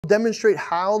Demonstrate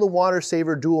how the water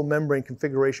saver dual membrane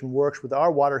configuration works with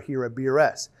our water here at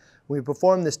BRS. When we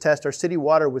performed this test, our city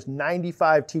water was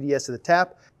 95 TDS at the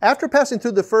tap. After passing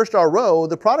through the first RO,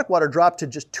 the product water dropped to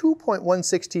just 2.16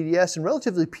 TDS and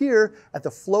relatively pure at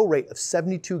the flow rate of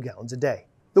 72 gallons a day.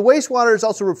 The wastewater is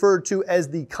also referred to as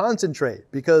the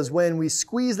concentrate because when we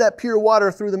squeeze that pure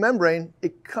water through the membrane,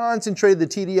 it concentrated the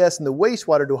TDS in the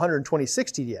wastewater to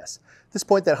 126 TDS. At this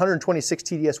point, that 126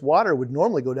 TDS water would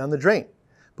normally go down the drain.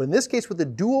 But in this case, with the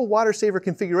dual water saver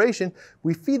configuration,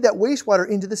 we feed that wastewater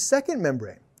into the second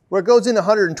membrane. Where it goes in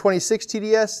 126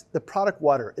 TDS, the product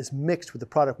water is mixed with the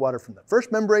product water from the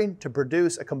first membrane to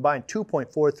produce a combined 2.43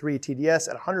 TDS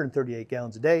at 138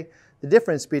 gallons a day. The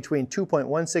difference between 2.16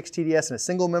 TDS in a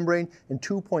single membrane and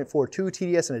 2.42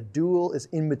 TDS in a dual is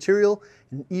immaterial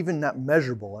and even not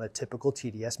measurable on a typical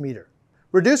TDS meter.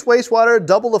 Reduced wastewater,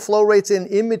 double the flow rates, and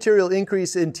immaterial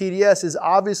increase in TDS is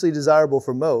obviously desirable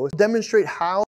for most. Demonstrate how